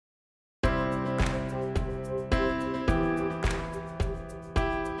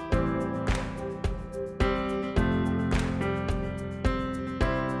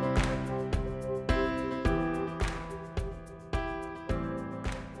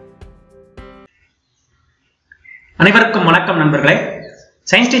அனைவருக்கும் வணக்கம் நண்பர்களே.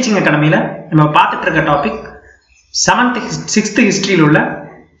 சயின்ஸ் டீச்சிங் அகாடமியில நம்ம பார்த்துட்டு இருக்க டாபிக் 7th 6th ஹிஸ்டரியில் உள்ள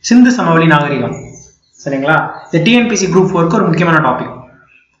சிந்து சமவெளி நாகரிகம். சரிங்களா? இந்த TNPSC Gr4க்கு ஒரு முக்கியமான டாபிக்.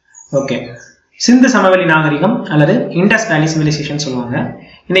 ஓகே, சிந்து சமவெளி நாகரிகம் அல்லது இண்டஸ் வேலி சிவிலைசேஷன் சொல்லுவாங்க.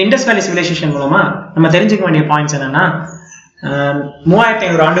 இந்த இண்டஸ் வேலி சிவிலைசேஷன் மூலமா நம்ம தெரிஞ்சுக்க வேண்டிய பாயிண்ட்ஸ் என்னன்னா,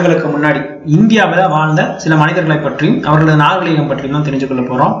 3500 ஆண்டுகளுக்கு முன்னாடி இந்தியாவில் வாழ்ந்த சில மனிதர்களை பற்றியும் அவர்களது நாகரிகம் பற்றியும் தான் தெரிஞ்சுக்கொள்ள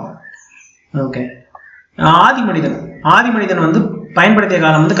போறோம். ஓகே, ஆதி மனிதன் வந்து பயன்படுத்திய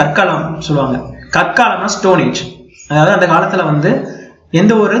காலம் வந்து கற்காலம் சொல்லுவாங்க. கற்காலம்னா ஸ்டோன் ஏஜ். அதாவது அந்த காலத்துல வந்து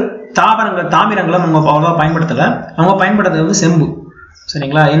எந்த ஒரு தாமிரங்களும் அவங்க அவ்வளோவா பயன்படுத்தலை. அவங்க பயன்படுத்துறது வந்து செம்பு.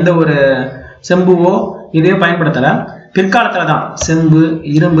 சரிங்களா? எந்த ஒரு செம்புவோ இதையோ பயன்படுத்தலை. பிற்காலத்துல தான் செம்பு,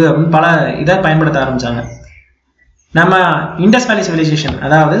 இரும்பு அப்படின்னு பல இதை பயன்படுத்த ஆரம்பிச்சாங்க. நம்ம இண்டஸ் வேலி சிவிலைசேஷன்,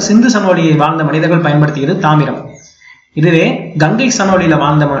 அதாவது சிந்து சமவெளியை வாழ்ந்த மனிதர்கள் பயன்படுத்தியது தாமிரம். இதுவே கங்கை சமவெளியில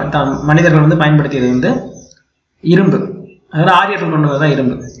வாழ்ந்த மனிதர்கள் வந்து பயன்படுத்தியது வந்து இரும்பு. அதாவது ஆரியர்கள் கொண்டு வந்ததான்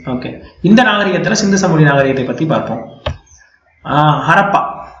இரும்பு. ஓகே, இந்த நாகரிகத்துல சிந்து சமவெளி நாகரிகத்தை பத்தி பார்ப்போம்.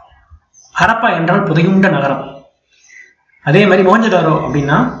 ஹரப்பா என்றால் புதையுண்ட நகரம். அதே மாதிரி மொஹஞ்சதாரோ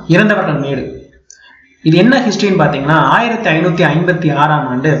அப்படின்னா இறந்தவர்கள் மேடு. இது என்ன ஹிஸ்டரின்னு பார்த்தீங்கன்னா, 1556ஆம்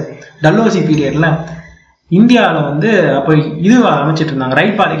ஆண்டு டல்ஹௌசி பீரியட்ல இந்தியாவில் வந்து அப்போ இது அமைச்சிட்டு இருந்தாங்க,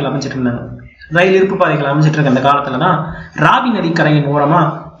 ரயில் பாதைகள் அமைச்சிட்டு இருந்தாங்க. ரயில் இருப்பு பாதைகள் அமைச்சிட்டு இருக்க அந்த காலத்துல தான் ராவி நதிக்கரையின் ஓரமா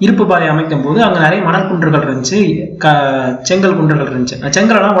இருப்பு பாதை அமைக்கும் போது அங்க நிறைய மணல் குன்றுகள் இருந்துச்சு, செங்கல் குன்றுகள் இருந்துச்சு.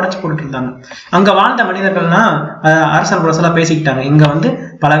 செங்கலெல்லாம் உடச்சு போட்டுட்டு இருந்தாங்க. அங்க வாழ்ந்த மனிதர்கள்னா அரசல் புரசலா பேசிக்கிட்டாங்க, இங்க வந்து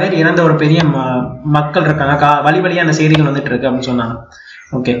பல பேர் இறந்த ஒரு பெரிய மக்கள் இருக்காங்க, வழியா அந்த செய்திகள் வந்துட்டு இருக்கு அப்படின்னு சொன்னாங்க.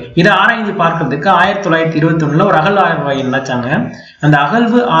 ஓகே, இதை ஆராய்ச்சி பார்க்கறதுக்கு 1921 ஒரு அகழ்வாய்வு நடச்சாங்க. அந்த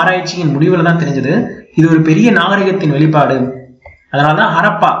அகழ்வு ஆராய்ச்சியின் முடிவுல தான் தெரிஞ்சது இது ஒரு பெரிய நாகரிகத்தின் வெளிப்பாடு. அதனாலதான்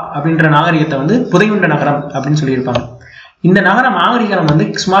ஹரப்பா அப்படின்ற நாகரிகத்தை வந்து புதையுண்ட நகரம் அப்படின்னு சொல்லியிருப்பாங்க. இந்த நாகரிகம் வந்து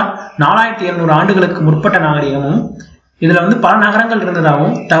சுமார் 4700 ஆண்டுகளுக்கு முற்பட்ட நாகரிகமும் இதுல வந்து பல நகரங்கள்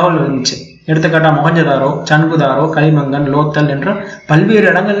இருந்ததாகவும் தகவல் இருந்துச்சு. எடுத்துக்காட்டா மொஹஞ்சதாரோ, சன்குதாரோ, கலிமங்கன், லோத்தல் என்ற பல்வேறு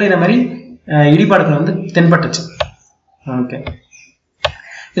இடங்கள்ல இந்த மாதிரி இடிபாடுகள் வந்து தென்பட்டுச்சு. ஓகே,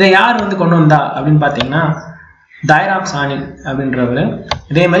 இதை யார் வந்து கொண்டு வந்தா அப்படின்னு பாத்தீங்கன்னா தாய்ராம் சாணி அப்படின்றவர்.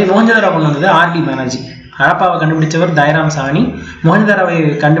 இதே மாதிரி மொஹஞ்சதாரோ கொண்டு வந்தது RD பானர்ஜி. ஹரப்பாவை கண்டுபிடிச்சவர் தாய்ராம் சாணி. மொஹஞ்சதாரோவை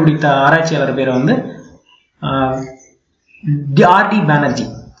கண்டுபிடித்த ஆராய்ச்சியாளர் பேர் வந்து RD பானர்ஜி.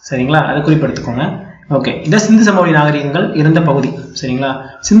 சரிங்களா? அதை குறிப்பெடுத்துக்கோங்க. ஓகே, இதை சிந்து சமவெளி நாகரிகங்கள் இருந்த பகுதி. சரிங்களா?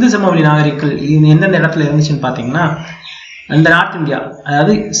 சிந்து சமவெளி நாகரிகங்கள் எந்தெந்த இடத்துல இருந்துச்சுன்னு பார்த்தீங்கன்னா, இந்த நார்த் இந்தியா,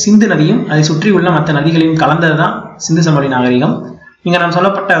 அதாவது சிந்து நதியும் அதை சுற்றி உள்ள மற்ற நதிகளையும் கலந்தது தான் சிந்து சமவெளி நாகரிகம். இங்க நாம்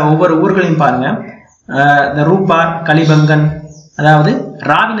சொல்லப்பட்ட ஒவ்வொரு ஊர்களையும் பாருங்க. இந்த ரூபார், கலிபங்கன், அதாவது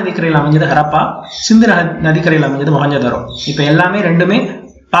ராவி நதிக்கரையில் அமைஞ்சது ஹரப்பா, சிந்து நதிக்கரையில் அமைஞ்சது மொஹஞ்சதாரோ. இப்போ எல்லாமே ரெண்டுமே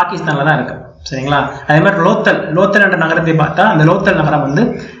பாகிஸ்தான்ல தான் இருக்கு. சரிங்களா? அதே மாதிரி லோத்தல் என்ற நகரத்தை பார்த்தா அந்த லோத்தல் நகரம் வந்து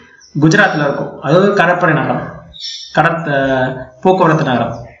குஜராத்ல இருக்கும். அதாவது கடற்படை நகரம், போக்குவரத்து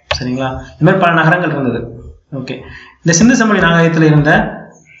நகரம். சரிங்களா? இந்த மாதிரி பல நகரங்கள் இருந்தது. ஓகே, இந்த சிந்து சமவெளி நாகரிகத்தில் இருந்த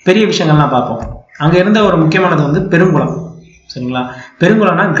பெரிய விஷயங்கள்லாம் பார்ப்போம். அங்க இருந்த ஒரு முக்கியமானது வந்து பெருங்குளம். சரிங்களா?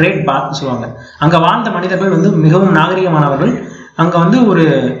 பெருங்குளம்னா கிரேட் பாத் சொல்லுவாங்க. அங்க வாழ்ந்த மனிதர்கள் வந்து மிகவும் நாகரிகமானவர்கள். அங்க வந்து ஒரு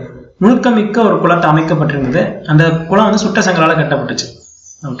நுணுக்கமிக்க ஒரு குளத்தை அமைக்கப்பட்டிருந்தது. அந்த குளம் வந்து சுட்ட செங்கலால கட்டப்பட்டுச்சு.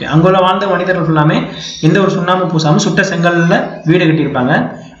 ஓகே, அங்குள்ள வாழ்ந்த மனிதர்கள் ஃபுல்லாமே எந்த ஒரு சுண்ணாம்பு பூசாமல் சுட்ட செங்கல்ல வீடு கட்டியிருப்பாங்க.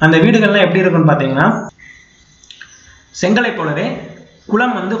 அந்த வீடுகள்லாம் எப்படி இருக்குன்னு பார்த்தீங்கன்னா, செங்கலை போலவே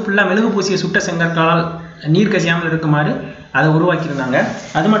குளம் வந்து ஃபுல்லா மெழுகு பூசிய சுட்ட செங்கற்களால் நீர் கசியாமல் இருக்குமாறு அதை உருவாக்கியிருந்தாங்க.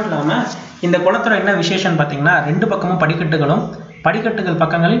 அது மட்டும் இல்லாமல் இந்த குளத்தோட என்ன விசேஷம் பார்த்தீங்கன்னா, 2 பக்கமும் படிக்கட்டுகள்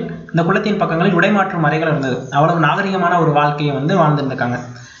பக்கங்களில், இந்த குளத்தின் பக்கங்களில் உடைமாற்றும் அறைகள் இருந்தது. அவ்வளவு நாகரிகமான ஒரு வாழ்க்கையை வந்து வாழ்ந்துருக்காங்க.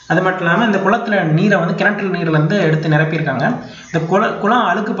 அது மட்டும் இல்லாமல் இந்த குளத்துல நீரை வந்து கிணற்று நீர்ல இருந்து எடுத்து நிரப்பியிருக்காங்க. இந்த குளம்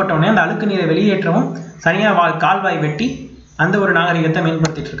அழுக்குப்பட்டவுடனே அந்த அழுக்கு நீரை வெளியேற்றவும் தனியா கால்வாய் வெட்டி அந்த ஒரு நாகரிகத்தை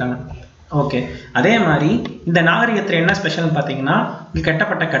மேம்படுத்திட்டு இருக்காங்க. ஓகே, அதே மாதிரி இந்த நாகரிகத்துல என்ன ஸ்பெஷல்னு பார்த்தீங்கன்னா, இங்கே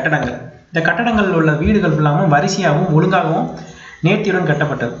கட்டப்பட்ட கட்டடங்கள். இந்த கட்டடங்கள் உள்ள வீடுகள் இல்லாமல் வரிசையாகவும் ஒழுங்காகவும் நேர்த்தியுடன்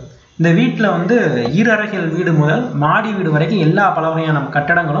கட்டப்பட்டது. இந்த வீட்டில் வந்து ஈரறைகள் வீடு முதல் மாடி வீடு வரைக்கும் எல்லா பல வகையான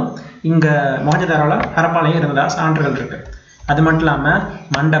கட்டடங்களும் இங்க மொஹஞ்சதாரோல ஹரப்பாலையும் இருந்ததா சான்றுகள் இருக்கு. அது மட்டும் இல்லாமல்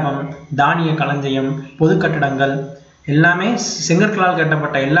மண்டபம், தானிய களஞ்சியம், பொது கட்டடங்கள் எல்லாமே செங்கற்களால்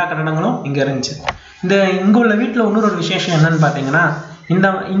கட்டப்பட்ட எல்லா கட்டடங்களும் இங்க இருந்துச்சு. இங்க உள்ள வீட்டில் இன்னொரு விசேஷம் என்னன்னு பார்த்தீங்கன்னா,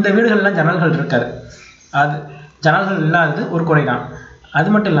 இந்த வீடுகள்லாம் ஜன்னல்கள் இருக்காது. அது ஜன்னல்கள் இல்லாதது ஒரு குறைதான். அது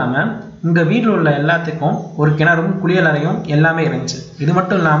மட்டும் இல்லாமல் இங்க வீட்டில் உள்ள எல்லாத்துக்கும் ஒரு கிணறும் குளியலறையும் எல்லாமே இருந்துச்சு. இது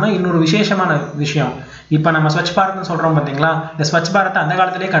மட்டும் இல்லாமல் இன்னொரு விசேஷமான விஷயம், இப்போ நம்ம ஸ்வச் பாரத்னு சொல்றோம் பார்த்தீங்களா, இந்த ஸ்வச் பாரத்தை அந்த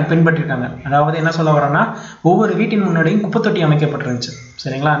காலத்திலேயே பின்பற்றிருக்காங்க. அதாவது என்ன சொல்ல வரோன்னா, ஒவ்வொரு வீட்டின் முன்னாடியும் குப்பை தொட்டி அமைக்கப்பட்டிருந்துச்சு.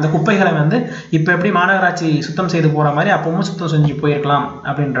 சரிங்களா? அந்த குப்பைகளை வந்து இப்போ எப்படி மாநகராட்சி சுத்தம் செய்து போற மாதிரி அப்பவும் சுத்தம் செஞ்சு போயிருக்கலாம்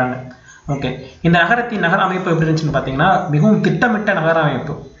அப்படின்றாங்க. ஓகே, இந்த நகரத்தின் நகர அமைப்பு எப்படி இருந்துச்சுன்னு பார்த்தீங்கன்னா மிகவும் திட்டமிட்ட நகர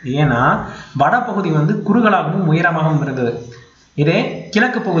அமைப்பு. ஏன்னா வடபகுதி வந்து குறுகலாகவும் உயரமாகவும் இருந்தது. இதே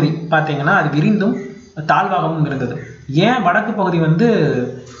கிழக்கு பகுதி பார்த்தீங்கன்னா அது விரிந்தும் தாழ்வாகவும் இருந்தது. ஏன் வடக்கு பகுதி வந்து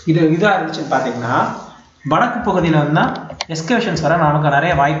இதாக இருந்துச்சுன்னு பார்த்தீங்கன்னா வடக்கு பகுதியில் வந்து தான் எஸ்கவேஷன்ஸ் வர நமக்கு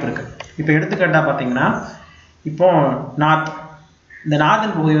நிறைய வாய்ப்பு இருக்குது. இப்போ எடுத்துக்கிட்டால் பார்த்தீங்கன்னா இப்போ இந்த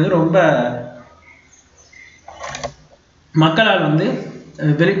நார்தன் பகுதி வந்து ரொம்ப மக்களால் வந்து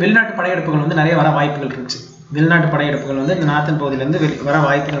வெளிநாட்டு படையெடுப்புகள் வந்து நிறைய வர வாய்ப்புகள் இருந்துச்சு. வெளிநாட்டு படையெடுப்புகள் வந்து இந்த நார்த்தன் பகுதியிலேருந்து வர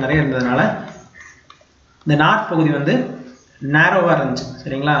வாய்ப்புகள் நிறைய இருந்ததுனால இந்த நார்த் பகுதி வந்து நேரோவாக இருந்துச்சு.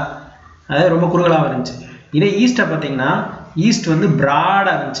 சரிங்களா, அதாவது ரொம்ப குறுகலாக இருந்துச்சு. இதே ஈஸ்ட்டை பார்த்தீங்கன்னா ஈஸ்ட் வந்து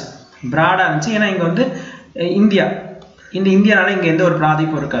ப்ராடாக இருந்துச்சு. ஏன்னா இங்கே வந்து இந்தியானால இங்கே எந்த ஒரு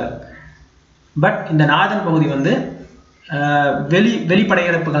பாதிப்பும் இருக்காது. பட் இந்த நார்தன் பகுதி வந்து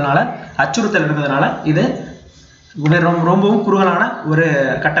வெளிப்படையெடுப்புகள்னால அச்சுறுத்தல் இருந்ததுனால இது ரொம்பவும் குறுகலான ஒரு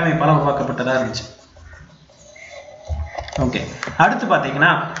கட்டமைப்பால் உருவாக்கப்பட்டதாக இருந்துச்சு. ஓகே, அடுத்து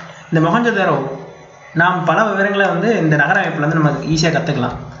பார்த்தீங்கன்னா இந்த மொஹஞ்சதாரோ நாம் பல விவரங்களை வந்து இந்த நகர அமைப்புல வந்து நம்ம ஈஸியாக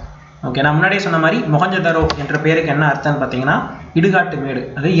கற்றுக்கலாம். ஓகே, நான் முன்னாடியே சொன்ன மாதிரி மொஹஞ்சதாரோ என்ற பெயருக்கு என்ன அர்த்தம்னு பார்த்தீங்கன்னா இடுகாட்டு மேடு,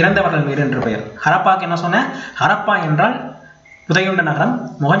 அது இறந்தவர்கள் மேடு என்ற பெயர். ஹரப்பாக்கு என்ன சொன்னேன்? ஹரப்பா என்றால் புதையுண்ட நகரம்,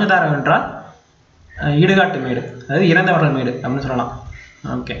 மொஹஞ்சதாரோ என்றால் இடுகாட்டு மேடு, அதாவது இறந்தவர்கள் மேடு அப்படின்னு சொல்லலாம்.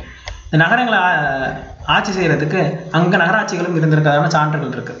 ஓகே, இந்த நகரங்களை ஆட்சி செய்கிறதுக்கு அங்கே நகராட்சிகளும் இருந்திருக்கிறதான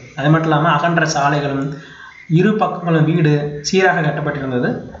சான்றுகள் இருக்குது. அது மட்டும் இல்லாமல் அகன்ற சாலைகளும் இரு பக்கங்களும் வீடு சீராக கட்டப்பட்டிருந்தது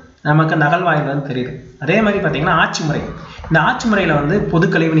நமக்கு நகல்வாயில் வந்து தெரியுது. அதே மாதிரி பார்த்தீங்கன்னா ஆட்சி முறை. இந்த ஆட்சி முறையில் வந்து பொது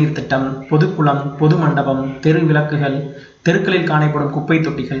கழிவுநீர் திட்டம், பொதுக்குளம், பொது மண்டபம், தெரு விளக்குகள், தெருக்களில் காணப்படும் குப்பை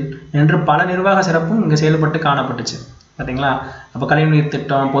தொட்டிகள் என்று பல நிர்வாக சிறப்பும் இங்கே செயல்பட்டு காணப்பட்டுச்சு. பார்த்தீங்களா, அப்போ கழிவுநீர்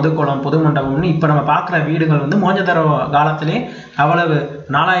திட்டம், பொதுக்குளம், பொது மண்டபம்னு இப்போ நம்ம பார்க்குற வீடுகள் வந்து மொஹஞ்சதாரோ காலத்திலே அவ்வளவு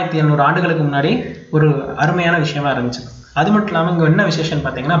 4700 ஆண்டுகளுக்கு முன்னாடி ஒரு அருமையான விஷயமா இருந்துச்சு. அது மட்டும் இல்லாமல் இங்கே என்ன விசேஷம்னு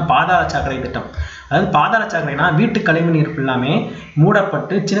பார்த்தீங்கன்னா பாதாள சாக்கடை திட்டம். அதாவது பாதாள சாக்கடைனா வீட்டு கழிவுநீர் ஃபுல்லாமே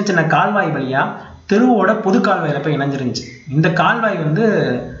மூடப்பட்டு சின்ன சின்ன கால்வாய் வழியாக தெருவோட பொது கால்வாயில் போய் இணைஞ்சிருந்துச்சு. இந்த கால்வாய் வந்து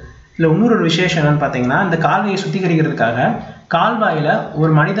இல்லை இன்னொரு விசேஷம் என்னன்னு பார்த்தீங்கன்னா இந்த கால்வாயை சுத்திகரிக்கிறதுக்காக கால்வாயில்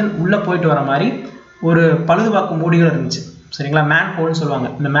ஒரு மனிதன் உள்ளே போயிட்டு வர மாதிரி ஒரு பழுதுபார்க்கும் மூடிகள் இருந்துச்சு. சரிங்களா, மேன் ஹோல்னு சொல்லுவாங்க.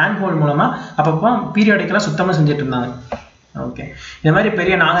 இந்த மேன் ஹோல் மூலமாக அப்பப்போ பீரியாடிக்கெல்லாம் சுத்தமாக செஞ்சுட்டு இருந்தாங்க. ஓகே, இந்த மாதிரி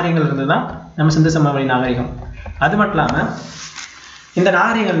பெரிய நாகரிகங்கள் இருந்து தான் நம்ம சிந்து சமவெளி நாகரிகம். அது மட்டும் இல்லாமல் இந்த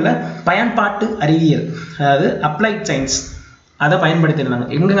நாகரிகங்களில் பயன்பாட்டு அறிவியல், அதாவது அப்ளைட் சயின்ஸ், அதை பயன்படுத்தியிருந்தாங்க.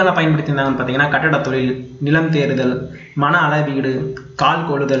 எங்கெங்கெல்லாம் பயன்படுத்தியிருந்தாங்கன்னு பார்த்தீங்கன்னா கட்டட தொழில், நிலம் தேறுதல், மன அளவீடு, கால்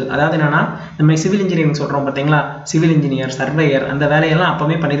கொள்ளுதல். அதாவது என்னன்னா நம்ம சிவில் இன்ஜினியரிங் சொல்கிறோம் பார்த்தீங்களா, சிவில் இன்ஜினியர், சர்வேயர், அந்த வேலையெல்லாம்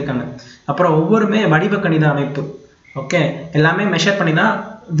அப்போவே பண்ணியிருக்காங்க. அப்புறம் ஒவ்வொருமே வடிவ கணித அமைப்பு. ஓகே, எல்லாமே மெஷர் பண்ணி தான்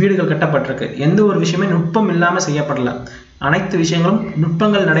வீடுகள் கட்டப்பட்டிருக்கு. எந்த ஒரு விஷயமே நுட்பம் இல்லாமல் செய்யப்படலை. அனைத்து விஷயங்களும்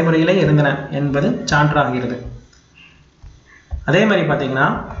நுட்பங்கள் நடைமுறையிலே இருந்தன என்பது சான்றாகிறது. அதே மாதிரி பார்த்தீங்கன்னா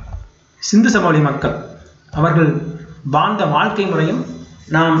சிந்து சமவெளி மக்கள் அவர்கள் வாழ்ந்த வாழ்க்கை முறையும்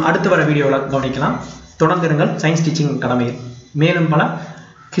நாம் அடுத்து வர வீடியோவில் கவனிக்கலாம். தொடர்ந்திருங்கள் சயின்ஸ் டீச்சிங் அகாடமியில் மேலும் பல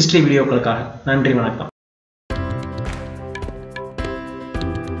ஹிஸ்டரி வீடியோக்களுக்காக. நன்றி, வணக்கம்.